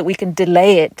pretend that we can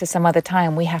delay it to some other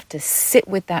time. We have to sit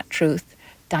with that truth,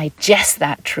 digest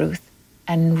that truth,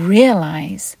 and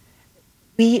realize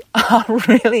we are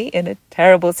really in a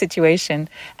terrible situation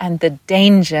and the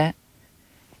danger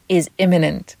is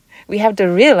imminent. We have to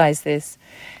realize this.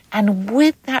 And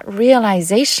with that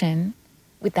realization,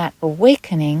 with that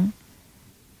awakening,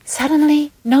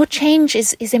 suddenly no change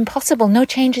is impossible. No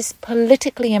change is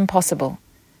politically impossible.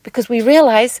 Because we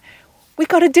realize we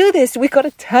got to do this. We got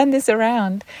to turn this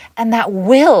around. And that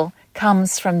will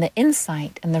comes from the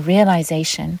insight and the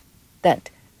realization that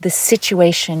the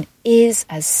situation is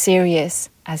as serious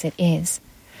as it is.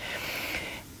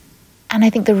 And I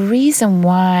think the reason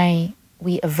why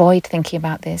we avoid thinking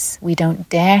about this, we don't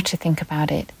dare to think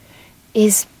about it,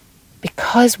 is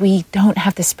because we don't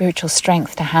have the spiritual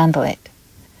strength to handle it.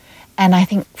 And I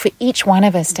think for each one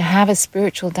of us to have a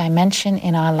spiritual dimension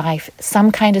in our life,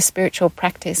 some kind of spiritual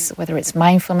practice, whether it's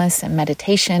mindfulness and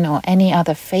meditation or any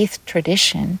other faith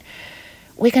tradition,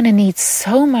 we're going to need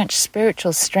so much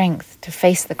spiritual strength to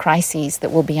face the crises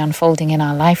that will be unfolding in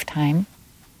our lifetime.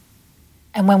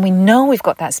 And when we know we've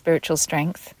got that spiritual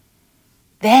strength,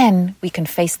 then we can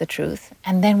face the truth,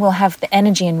 and then we'll have the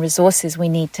energy and resources we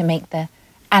need to make the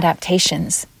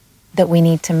adaptations that we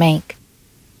need to make.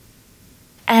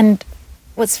 And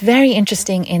what's very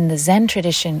interesting in the Zen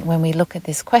tradition when we look at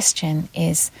this question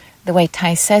is, the way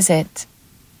Tai says it,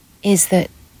 is that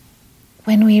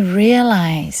when we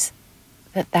realize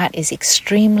that that is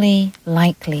extremely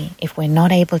likely if we're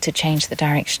not able to change the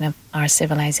direction of our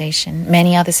civilization.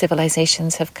 Many other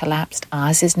civilizations have collapsed.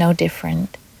 Ours is no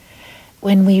different.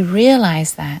 When we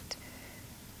realize that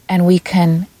and we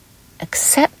can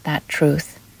accept that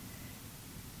truth,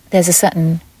 there's a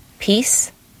certain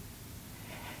peace.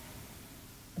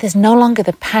 There's no longer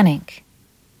the panic.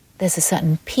 There's a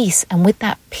certain peace. And with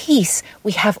that peace,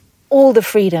 we have all the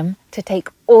freedom to take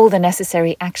all the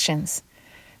necessary actions.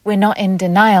 We're not in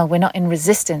denial. We're not in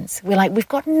resistance. We're like, we've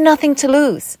got nothing to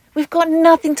lose. We've got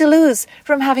nothing to lose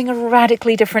from having a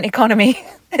radically different economy.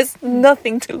 There's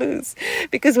nothing to lose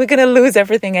because we're going to lose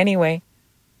everything anyway.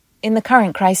 In the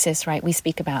current crisis, right, we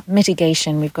speak about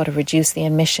mitigation. We've got to reduce the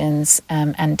emissions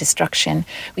and destruction.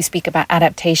 We speak about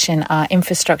adaptation. Our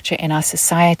infrastructure in our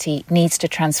society needs to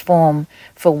transform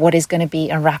for what is going to be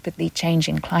a rapidly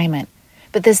changing climate.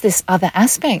 But there's this other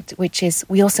aspect, which is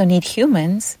we also need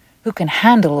humans who can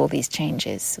handle all these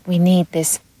changes. We need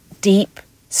this deep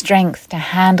strength to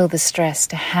handle the stress,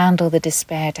 to handle the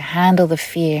despair, to handle the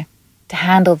fear, to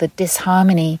handle the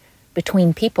disharmony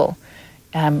between people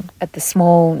at the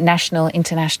small national,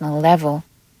 international level.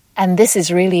 And this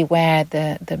is really where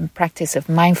the practice of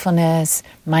mindfulness,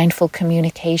 mindful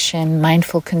communication,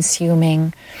 mindful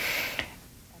consuming,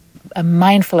 a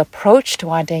mindful approach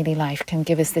to our daily life can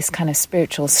give us this kind of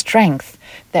spiritual strength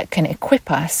that can equip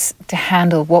us to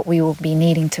handle what we will be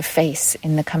needing to face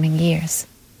in the coming years.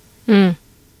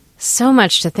 So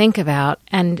much to think about.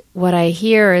 And what I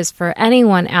hear is for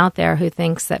anyone out there who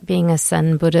thinks that being a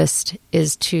Zen Buddhist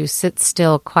is to sit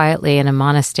still quietly in a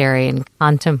monastery and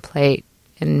contemplate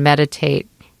and meditate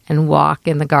and walk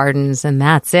in the gardens and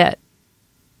that's it,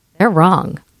 they're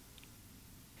wrong.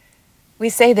 We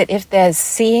say that if there's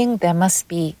seeing, there must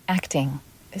be acting.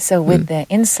 So with the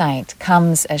insight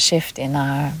comes a shift in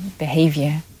our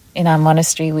behavior. In our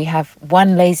monastery, we have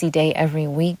one lazy day every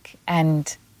week,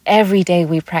 and every day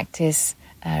we practice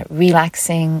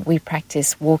relaxing, we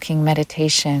practice walking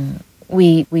meditation,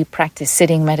 we practice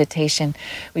sitting meditation,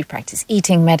 we practice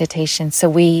eating meditation.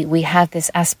 So we have this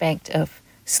aspect of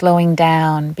slowing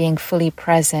down, being fully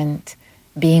present,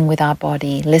 being with our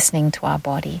body, listening to our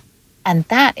body. And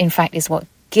that, in fact, is what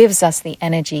gives us the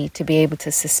energy to be able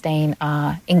to sustain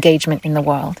our engagement in the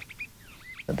world.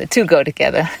 So the two go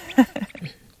together.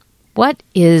 What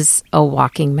is a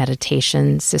walking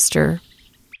meditation, sister?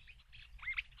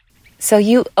 So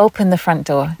you open the front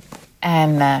door,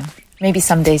 and maybe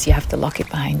some days you have to lock it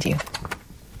behind you.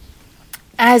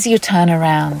 As you turn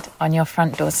around on your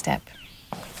front doorstep,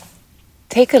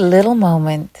 take a little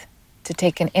moment to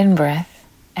take an in-breath,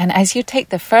 and as you take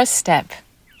the first step,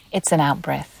 it's an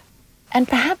out-breath. And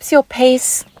perhaps your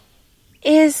pace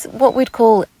is what we'd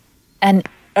call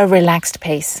a relaxed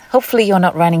pace. Hopefully you're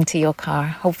not running to your car.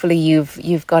 Hopefully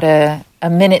you've got a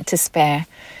minute to spare.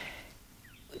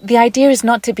 The idea is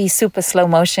not to be super slow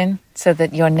motion so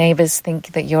that your neighbors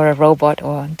think that you're a robot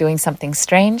or doing something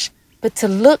strange, but to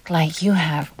look like you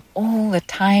have all the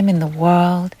time in the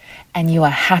world and you are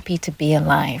happy to be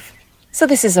alive. So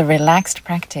this is a relaxed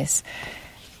practice.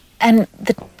 And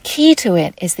the key to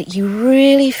it is that you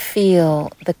really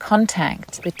feel the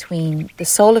contact between the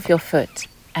sole of your foot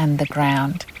and the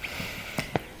ground.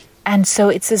 And so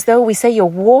it's as though we say you're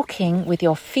walking with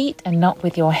your feet and not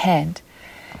with your head.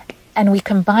 And we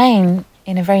combine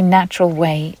in a very natural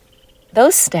way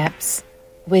those steps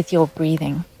with your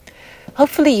breathing.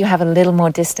 Hopefully you have a little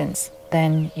more distance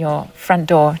than your front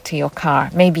door to your car.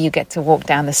 Maybe you get to walk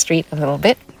down the street a little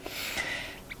bit.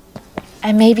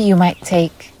 And maybe you might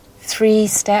take 3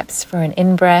 steps for an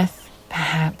in-breath,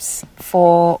 perhaps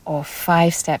 4 or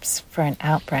 5 steps for an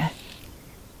out-breath.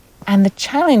 And the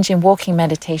challenge in walking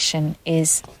meditation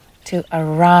is to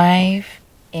arrive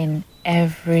in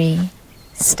every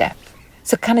step.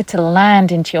 So kind of to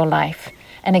land into your life.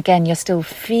 And again, you're still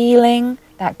feeling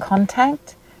that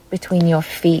contact between your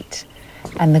feet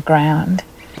and the ground.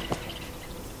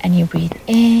 And you breathe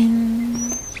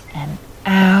in and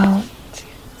out,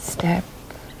 step,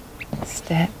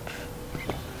 step,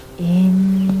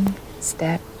 in,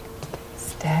 step,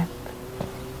 step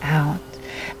out.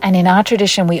 And in our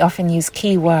tradition, we often use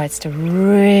key words to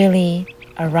really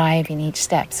arrive in each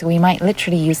step. So we might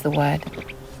literally use the word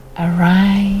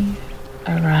arrive,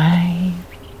 arrive,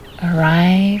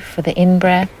 arrive for the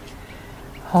in-breath,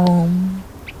 home,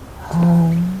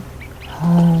 home,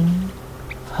 home,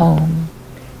 home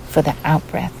for the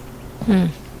out-breath.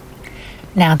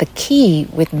 Now, the key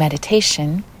with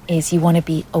meditation is you want to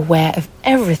be aware of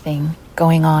everything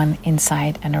going on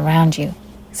inside and around you.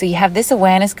 So you have this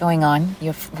awareness going on.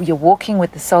 You're walking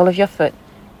with the sole of your foot.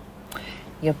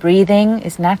 Your breathing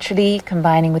is naturally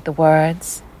combining with the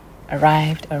words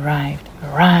arrived, arrived,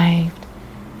 arrived,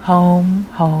 home,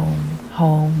 home,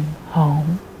 home,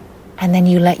 home. And then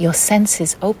you let your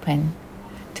senses open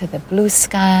to the blue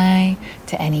sky,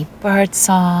 to any bird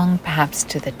song, perhaps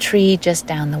to the tree just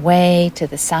down the way, to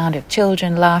the sound of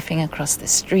children laughing across the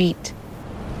street.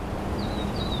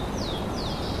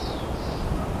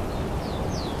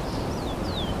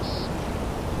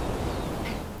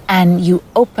 And you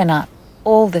open up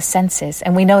all the senses.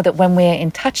 And we know that when we're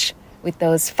in touch with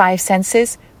those 5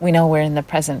 senses, we know we're in the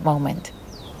present moment.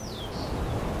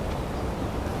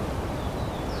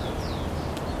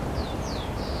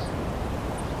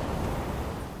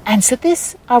 And so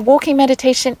our walking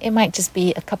meditation, it might just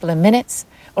be a couple of minutes.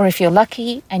 Or if you're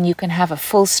lucky and you can have a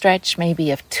full stretch,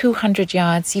 maybe of 200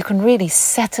 yards, you can really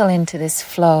settle into this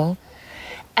flow.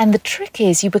 And the trick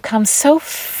is you become so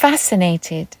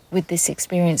fascinated with this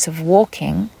experience of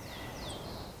walking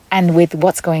and with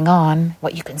what's going on,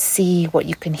 what you can see, what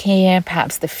you can hear,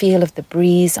 perhaps the feel of the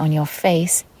breeze on your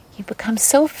face. You become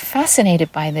so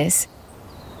fascinated by this,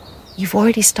 you've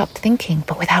already stopped thinking,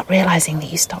 but without realizing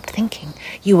that you stopped thinking.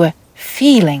 You were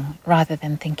feeling rather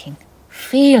than thinking,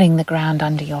 feeling the ground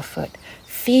under your foot,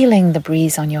 feeling the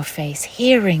breeze on your face,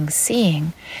 hearing,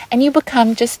 seeing, and you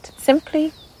become just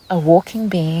simply a walking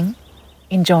being,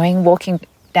 enjoying walking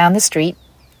down the street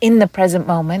in the present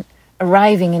moment,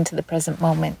 arriving into the present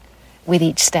moment with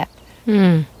each step.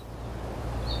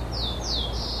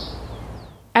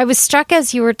 I was struck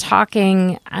as you were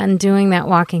talking and doing that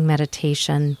walking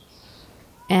meditation,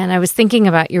 and I was thinking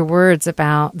about your words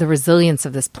about the resilience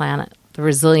of this planet, the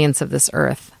resilience of this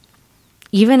earth.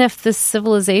 Even if this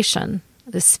civilization,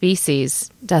 this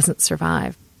species, doesn't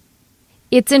survive.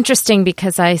 It's interesting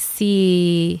because I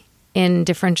see in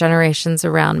different generations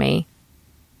around me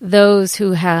those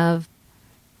who have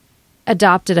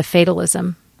adopted a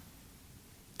fatalism,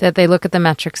 that they look at the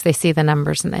metrics, they see the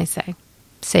numbers, and they say,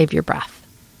 save your breath.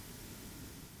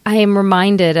 I am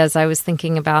reminded as I was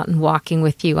thinking about and walking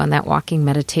with you on that walking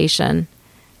meditation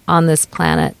on this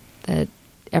planet that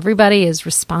everybody is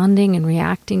responding and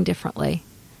reacting differently.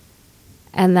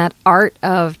 And that art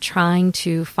of trying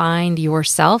to find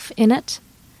yourself in it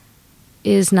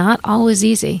is not always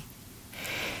easy.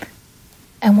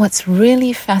 And what's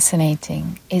really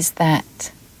fascinating is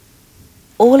that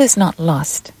all is not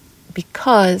lost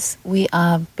because we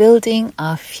are building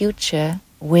our future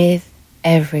with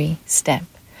every step.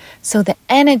 So the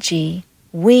energy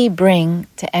we bring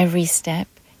to every step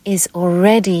is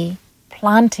already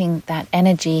planting that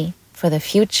energy for the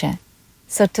future.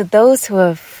 So to those who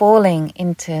are falling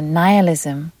into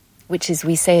nihilism, which is,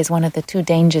 we say, is one of the 2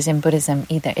 dangers in Buddhism,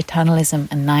 either eternalism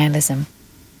and nihilism,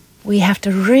 we have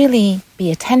to really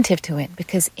be attentive to it,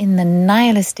 because in the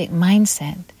nihilistic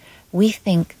mindset, we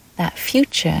think that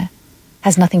future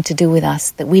has nothing to do with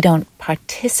us, that we don't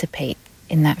participate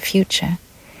in that future.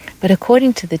 But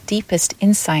according to the deepest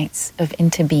insights of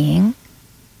interbeing,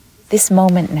 this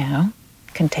moment now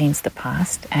contains the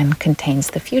past and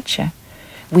contains the future.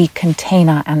 We contain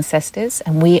our ancestors,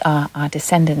 and we are our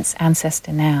descendants'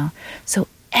 ancestor now. So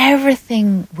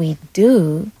everything we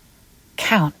do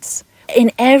counts.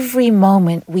 In every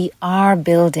moment, we are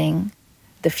building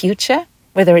the future,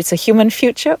 whether it's a human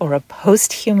future or a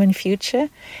post-human future.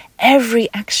 Every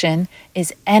action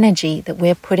is energy that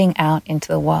we're putting out into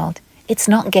the world. It's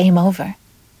not game over.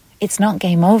 It's not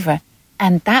game over.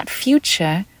 And that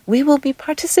future, we will be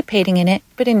participating in it,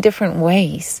 but in different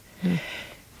ways.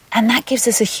 And that gives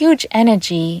us a huge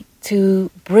energy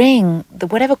to bring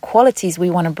whatever qualities we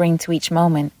want to bring to each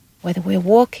moment. Whether we're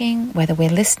walking, whether we're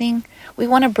listening, we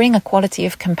want to bring a quality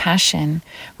of compassion.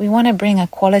 We want to bring a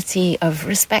quality of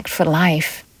respect for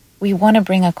life. We want to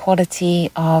bring a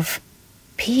quality of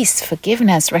peace,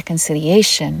 forgiveness,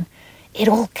 reconciliation. It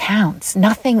all counts.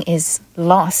 Nothing is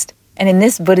lost. And in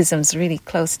this, Buddhism's really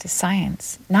close to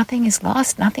science. Nothing is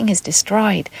lost. Nothing is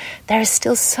destroyed. There is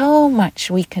still so much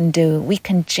we can do. We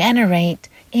can generate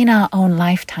in our own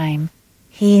lifetime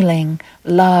healing,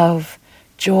 love,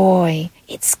 joy.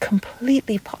 It's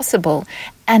completely possible.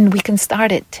 And we can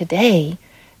start it today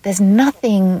There's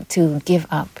nothing to give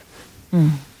up.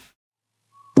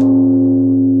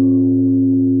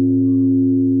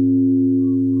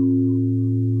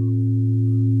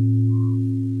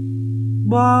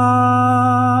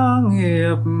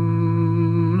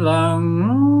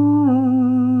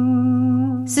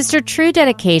 Sister True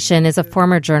Dedication is a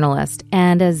former journalist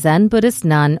and a Zen Buddhist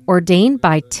nun ordained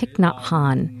by Thich Nhat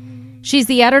Hanh. She's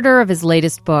the editor of his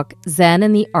latest book, Zen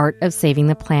and the Art of Saving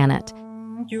the Planet.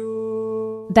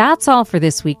 That's all for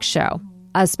this week's show.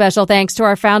 A special thanks to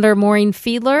our founder, Maureen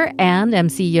Fiedler, and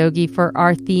MC Yogi for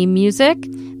our theme music.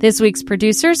 This week's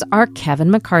producers are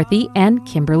Kevin McCarthy and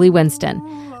Kimberly Winston.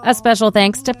 A special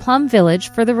thanks to Plum Village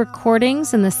for the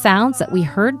recordings and the sounds that we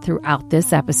heard throughout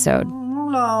this episode.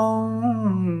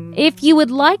 If you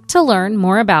would like to learn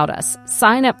more about us,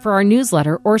 sign up for our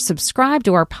newsletter, or subscribe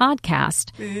to our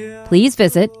podcast, please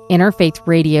visit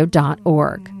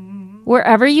interfaithradio.org.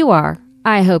 Wherever you are,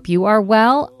 I hope you are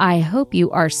well, I hope you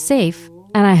are safe,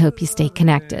 and I hope you stay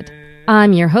connected.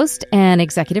 I'm your host and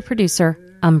executive producer,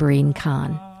 Umbreen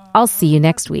Khan. I'll see you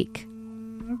next week.